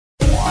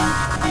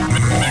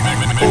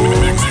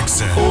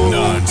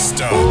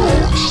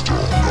Non-stop.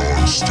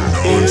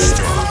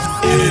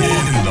 In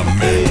the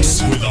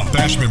mix with the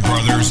Bashman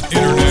Brothers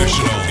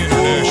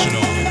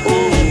International.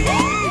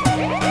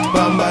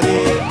 Bambari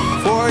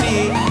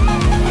 40.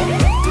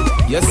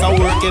 Yes, I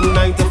work in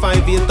 9 to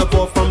 5, 8 to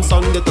 4 from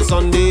Sunday to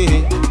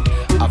Sunday.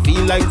 I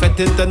feel like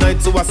fetting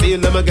tonight, so I say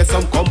let me get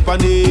some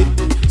company.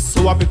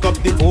 So I pick up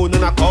the phone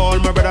and I call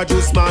my brother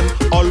Juice Man,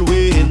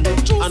 Alwyn,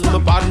 and my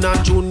partner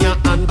Junior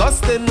and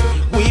Gustin.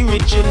 We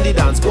reach in the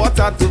dance,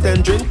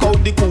 9:45, drink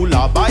out the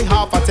cooler, buy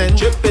half a 10,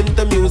 trip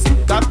into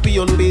music, got be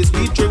on bass,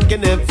 we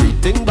drinking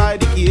everything by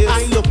the case.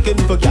 I looking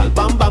for gal,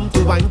 bam bam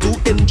to wine, to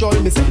enjoy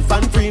myself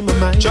and free my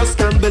mind. Just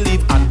can't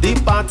believe at the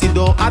party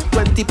door at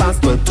 20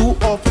 past 12, 2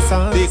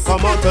 officers, they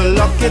come out to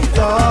lock it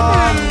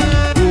down.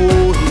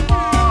 Oh,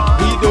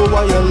 we know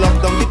why you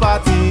lock down the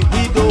party.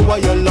 We know why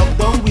you lock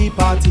down we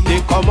party.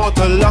 They come out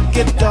to lock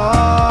it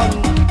down.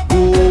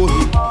 Oh,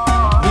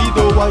 we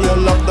know why you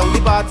lock down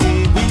the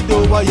party. We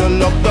know why you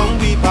lock down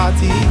we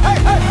party.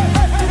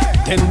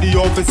 Then the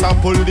officer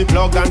pull the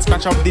plug and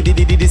scratch up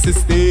the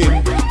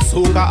system.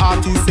 Soca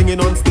artists singing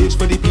on stage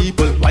for the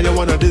people. Why you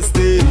wanna this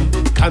thing?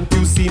 Can't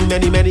you see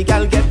many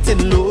gal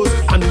getting loose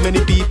and many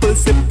people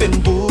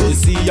sipping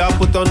booze? You see I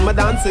put on my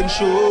dancing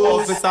shoes,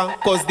 officer,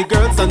 cause the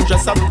girls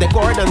undress up the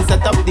cord and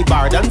set up the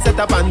bar, done set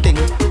up and thing.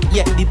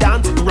 Yeah, the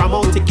dance ram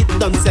out, ticket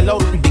done sell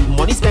out, big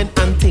money spent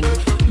and thing.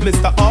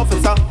 Mr.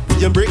 Officer,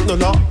 we ain't break no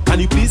law. Can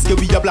you please give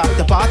me a black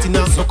the party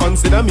now? So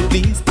consider me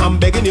please, I'm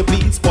begging you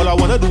please. All I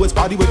wanna do is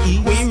party with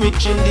ease. We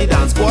rich in the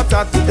dance,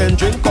 9:45,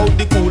 drink out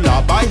the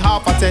cooler, buy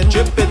half a 10,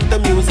 trip in the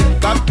music,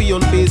 got be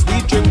on bass,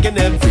 we drinking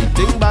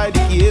everything by the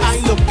case. I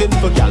looking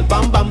for gal,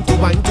 bam bam to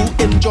wine, to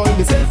enjoy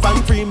myself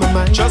and free my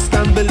mind. Just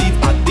can't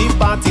believe at the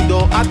party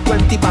door at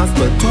 20 past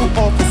 12, 2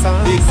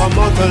 officers, they come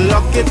out to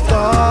lock it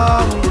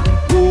down.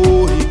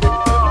 Oh,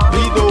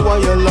 we know why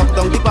you lock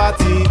down the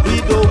party.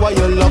 We know why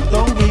you lock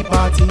down the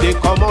party. They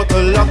come out to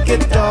lock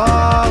it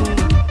down.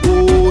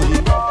 Oh,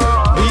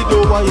 we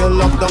know why you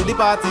lock down the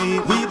party.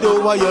 We know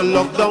why you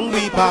lock down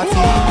the party.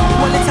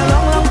 Well, it's a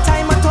long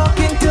time I'm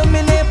talking to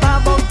me neighbor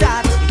about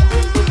that.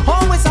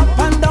 Always up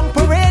and down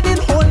parading,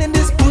 holding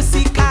this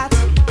pussy cat.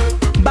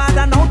 Bad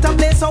and out of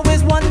place,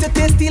 always wanted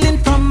to stealing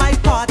from my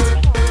pot.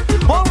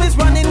 Always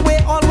running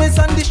away, always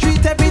on the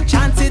street, every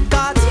chance it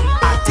got.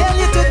 I tell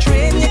you to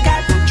train your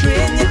cat,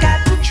 train your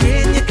cat,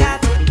 train your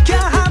cat.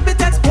 Can't have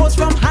it exposed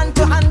from hand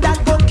to hand,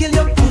 that go kill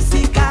your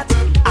pussy cat.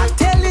 I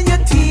tell you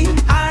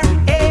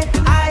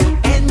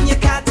Train your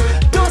cat.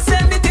 Don't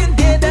send it in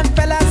there, them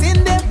fellas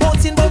in there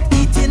boasting about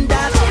eating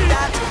that.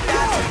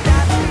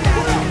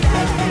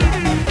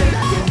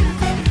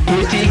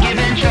 Pussy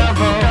giving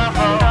trouble.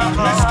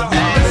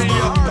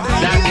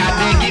 That cat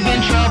they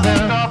giving trouble.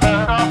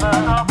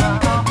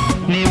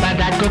 Neighbor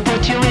that could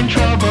put you in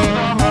trouble.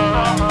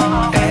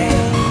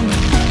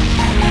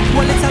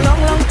 Well, it's a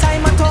long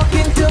time I'm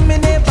talking to me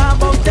neighbor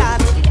about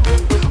that.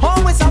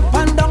 Always up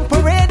and down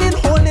parading,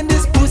 holding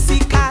this pussy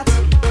cat.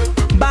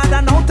 Bad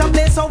and out of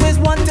place, always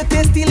wanted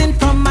to stealing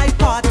from my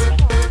pot.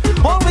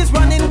 Always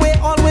running away,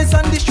 always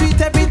on the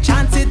street, every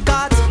chance it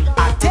got.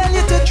 I tell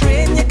you to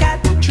train your cat,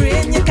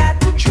 train your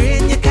cat,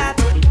 train your cat.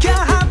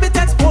 Can't have it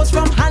exposed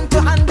from hand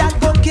to hand, that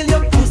go kill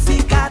your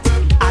pussy cat.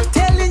 I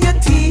tell you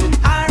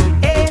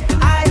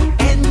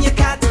Train your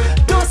cat.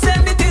 Don't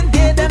send it in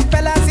there, them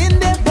fellas in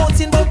there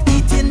boasting about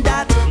eating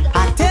that.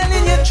 I tell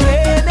you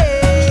train it.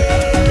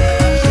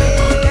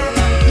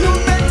 You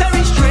better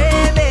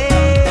restrain it.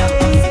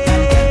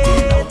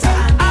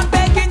 I'm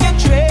begging you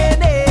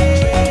train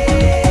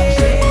it.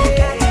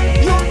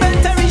 You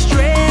better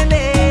restrain it.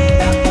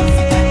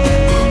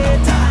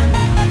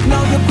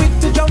 Now you're quick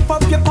to jump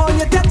up, you call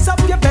your text up,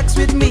 you vex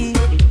with me.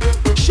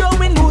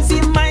 Showing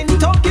losing mind,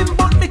 talking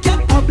about me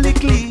cat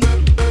publicly.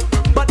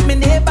 But me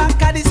neighbor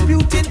cat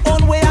disputing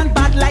own way and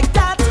bad like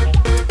that.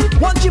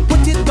 Once you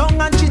put it down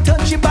and she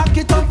turn she back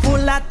it on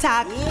full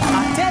attack.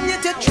 I tell you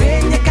to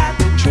train your cat,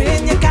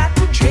 train your cat,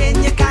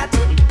 train your cat.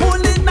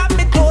 Pulling at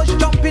me clothes,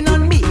 jumping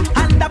on me,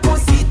 and the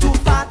pussy too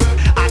fat.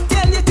 I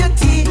tell you to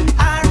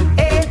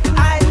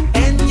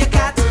Train your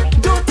cat.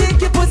 Don't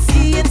take your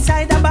pussy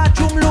inside the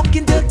bathroom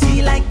looking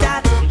dirty like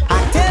that.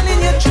 I'm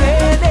telling you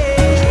train it.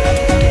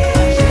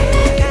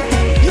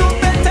 You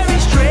better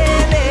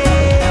restrain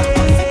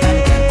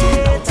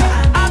it.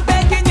 I'm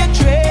begging you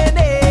train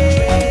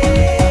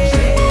it.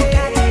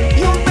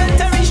 You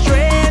better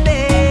restrain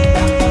it.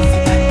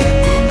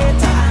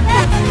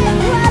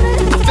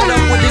 Fell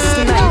up with this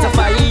 9 to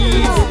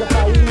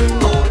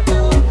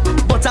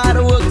 5, but I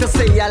don't work to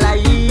stay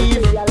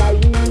alive.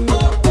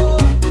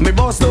 My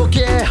boss don't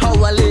care how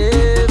I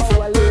live.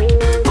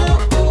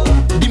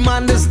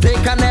 Demand is they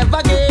can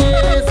never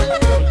give.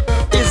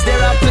 Is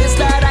there a place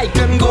that I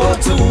can go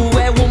to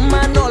where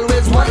woman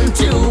always want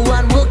you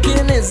and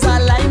working is a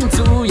line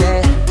too?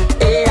 Yeah,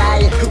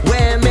 AI,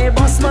 where my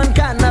boss man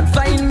cannot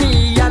find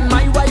me and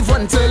my wife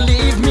want to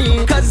leave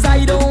me 'cause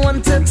I don't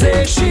want to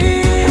take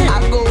shit.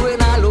 I'm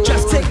going alone.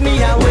 Just take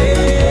me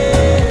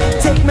away.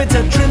 Take me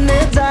to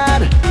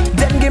Trinidad.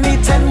 Then give me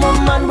 10 more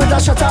man with a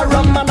shot of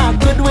rum and I'm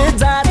good with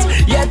that.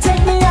 Yeah,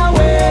 take me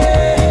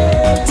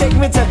away. Take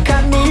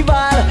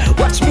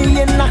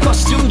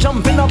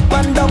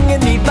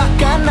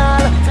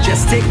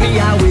me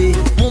away.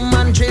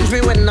 Woman change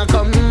me when I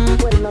come.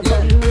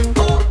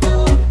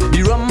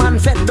 The rum man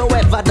fed though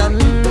ever done.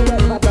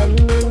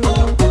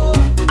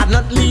 I'm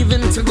not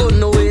leaving to go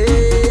nowhere.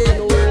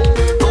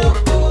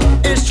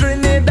 It's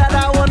Trinidad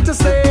I want to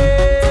say.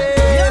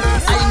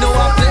 I know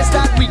a place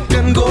that we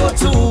can go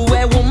to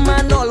where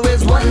woman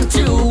always want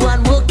you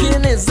and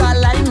working is a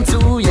line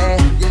too, yeah.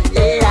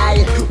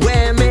 AI,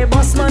 where my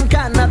boss man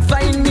cannot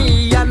find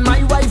me and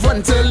my wife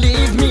want to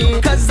leave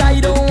me cause I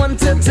don't want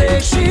to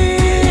take shit.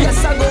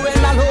 Yes, I go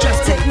in and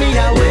just take me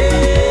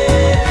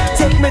away.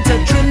 Take me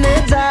to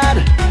Trinidad,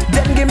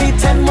 then give me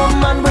 10 more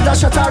man with a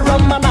shot of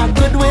rum and I'm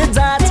good with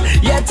that.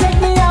 Yeah, take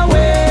me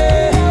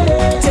away.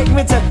 Take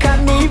me to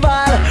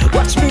Carnival.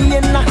 Watch me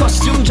in a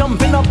costume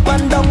jumping up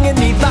and down in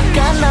the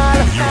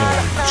bacchanal.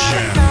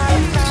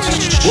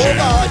 Oh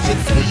God,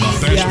 it's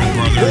easier.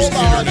 Oh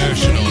God,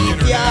 it's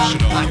easier.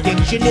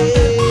 Attention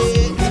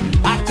it.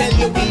 I tell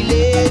you we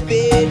live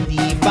in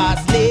the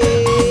fast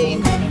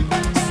lane.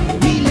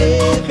 We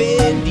live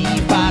in the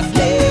fast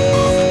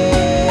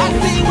lane. I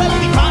say when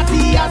we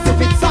party as if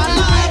it's our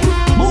life.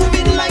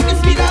 Moving like a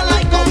speeder,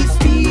 like how we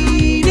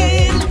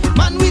speeding.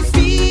 Man, we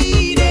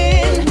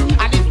speeding.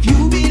 And if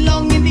you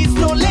belong in this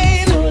slow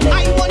lane,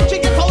 I want you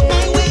to get out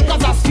my way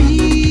cause I'm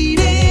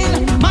speeding.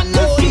 Man,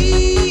 I'm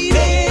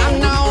speeding. I'm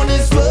now on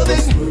this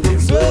service.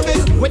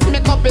 With me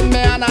cup in me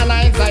and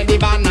I inside the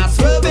van.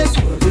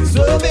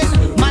 Service.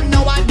 Man,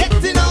 now I'm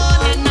getting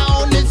on and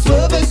now on this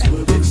service.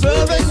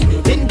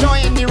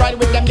 Enjoying the ride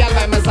with them gal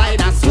by my side.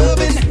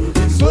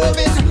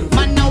 Service.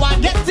 Man, now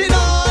I'm getting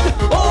on.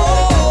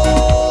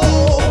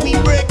 Oh, we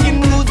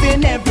breaking rules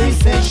in every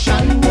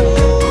session,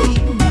 boy.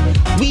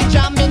 We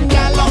jamming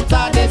gal out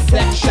of this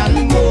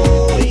section,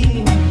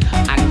 boy.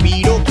 And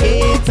we don't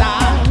cater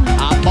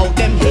about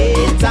them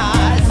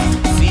haters.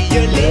 See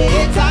you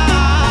later.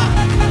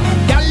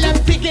 Gal them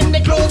taking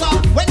the clothes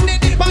off when they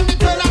dip on the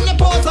turn and the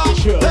pose off.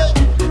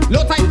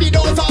 Low time the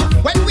doors off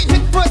when we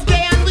hit first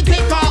day and we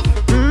take off.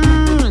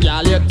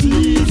 Gal you're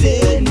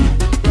teasing,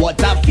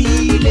 what a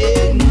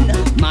feeling,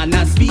 man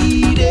a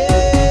speeding.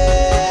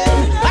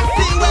 I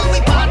say when we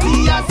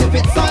party as if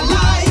it's our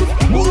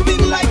life,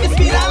 moving like a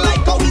speeder,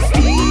 like how we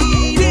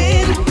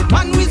speeding,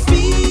 man we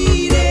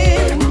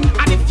speeding.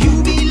 And if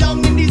you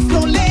belong in this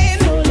slow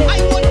lane,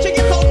 I want you to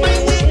get out my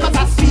way cause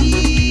I'm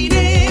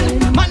speeding,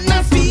 man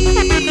a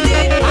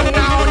speeding. I'm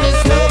now on this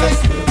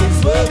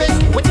service,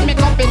 with me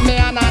cup in me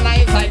and I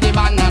inside the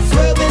van.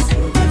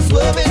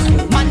 Service,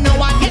 man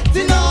now I'm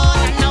getting on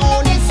and now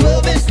on this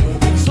service,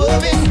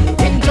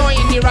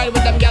 enjoying the ride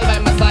with them gal by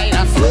my side.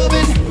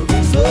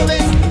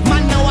 Service,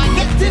 man now I'm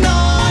getting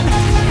on.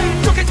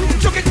 Chuck it,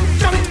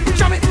 jam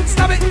it,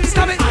 stab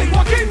it. I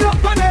walking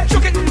up on it.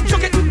 Chuck it,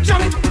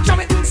 jam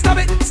it, stab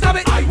it.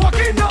 I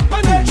walking up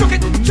on it. Chuck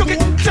it,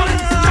 jam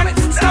it,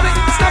 stab it.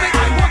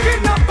 I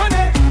walking up on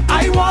it.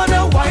 I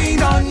wanna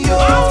wine on you.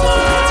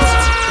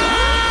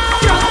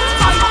 Girl,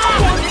 I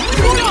want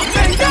you to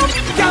bend down.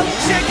 Girl,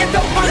 shake it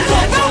up and go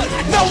down.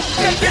 No,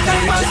 take your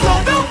time and slow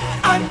down.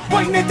 And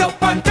wind it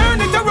up and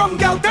turn it around,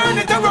 girl, turn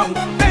it around.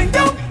 Bend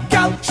down,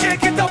 girl,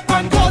 shake it up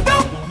and go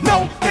down.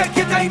 No, take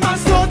your time and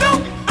slow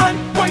down. And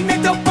wind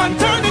it up and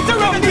turn it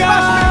around, yeah.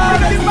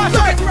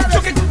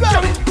 Chuck it,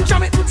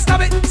 jam it,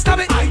 stab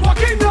it. I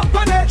walking up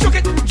on it. Chuck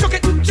it,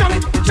 jam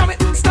it,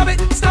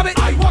 stab it.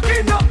 I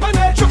walking up on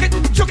it.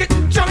 Chuck it,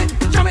 jam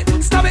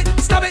it, stab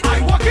it.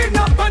 I walking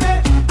up on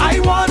it. I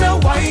wanna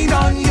wine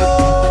on you.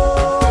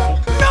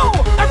 No,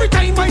 every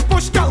time I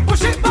push, girl,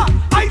 push it back.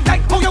 I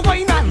like how you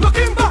whine and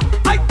looking back.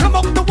 I come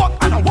up the walk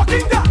and I'm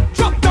walking down.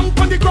 Drop down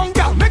on the ground,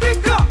 girl, make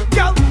it clap.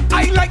 Girl,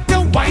 I like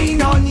the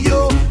wine on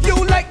you. You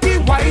like the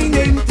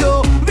whining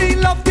too. We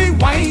love the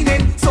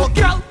whining. So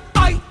girl,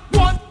 I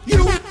want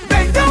you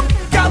bend down.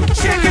 Girl,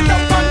 shake it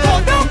up and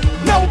go down.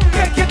 No,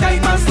 take your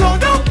time and slow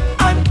down.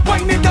 And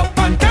wind it up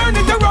and turn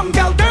it around,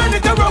 girl, turn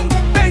it around.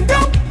 Bend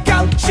down,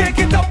 girl, shake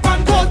it up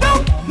and go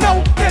down.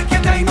 No, take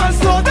your time and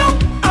slow down.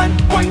 And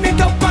wind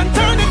it up and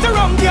turn it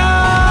around,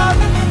 girl.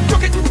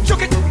 Chuck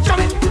it, jam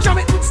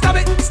it,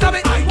 stab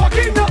it. I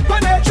walking up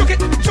on it. Chuck it,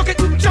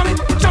 jam it,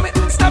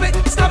 stab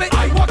it.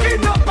 I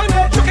walking up on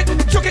it.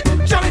 Chuck it,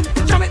 jam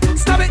it,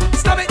 stab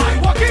it. I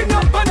walking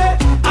up on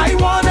it. I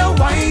wanna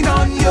wine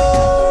on you.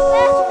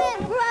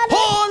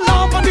 Hold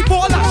on the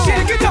pole and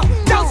shake it up.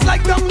 Dance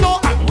like them low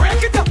and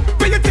break it up.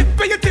 Pay it,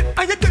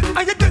 and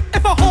you did.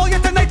 If I hold you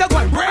tonight, I'm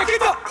going to break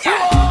it up.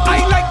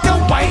 I like the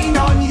wine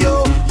on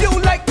you. You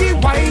like the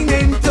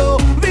whining too.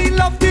 We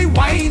love the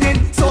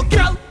whining. So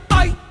girl,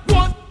 I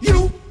want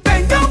you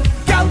bend down.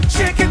 Girl,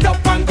 shake it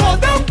up and go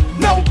down.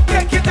 No,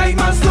 take your time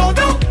and slow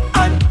down.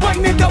 And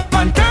wind it up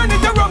and turn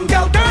it around,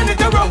 girl, turn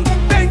it around.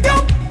 Bend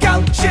down,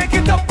 girl, shake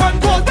it up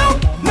and go down.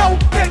 No,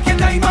 take your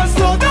time and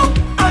slow down.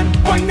 And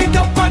wind it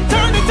up and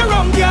turn it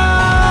around,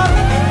 girl.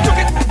 Chuck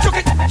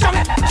it, jam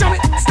it,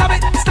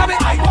 stab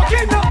it. I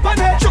walking up on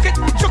it. Chuck it,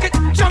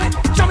 jam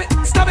it,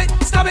 stab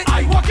it.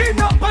 I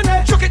walking up on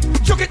it. Chuck it,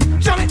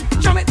 jam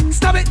it,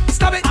 stab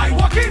it. I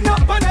walking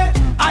up on it.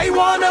 I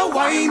wanna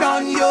wine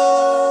on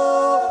you.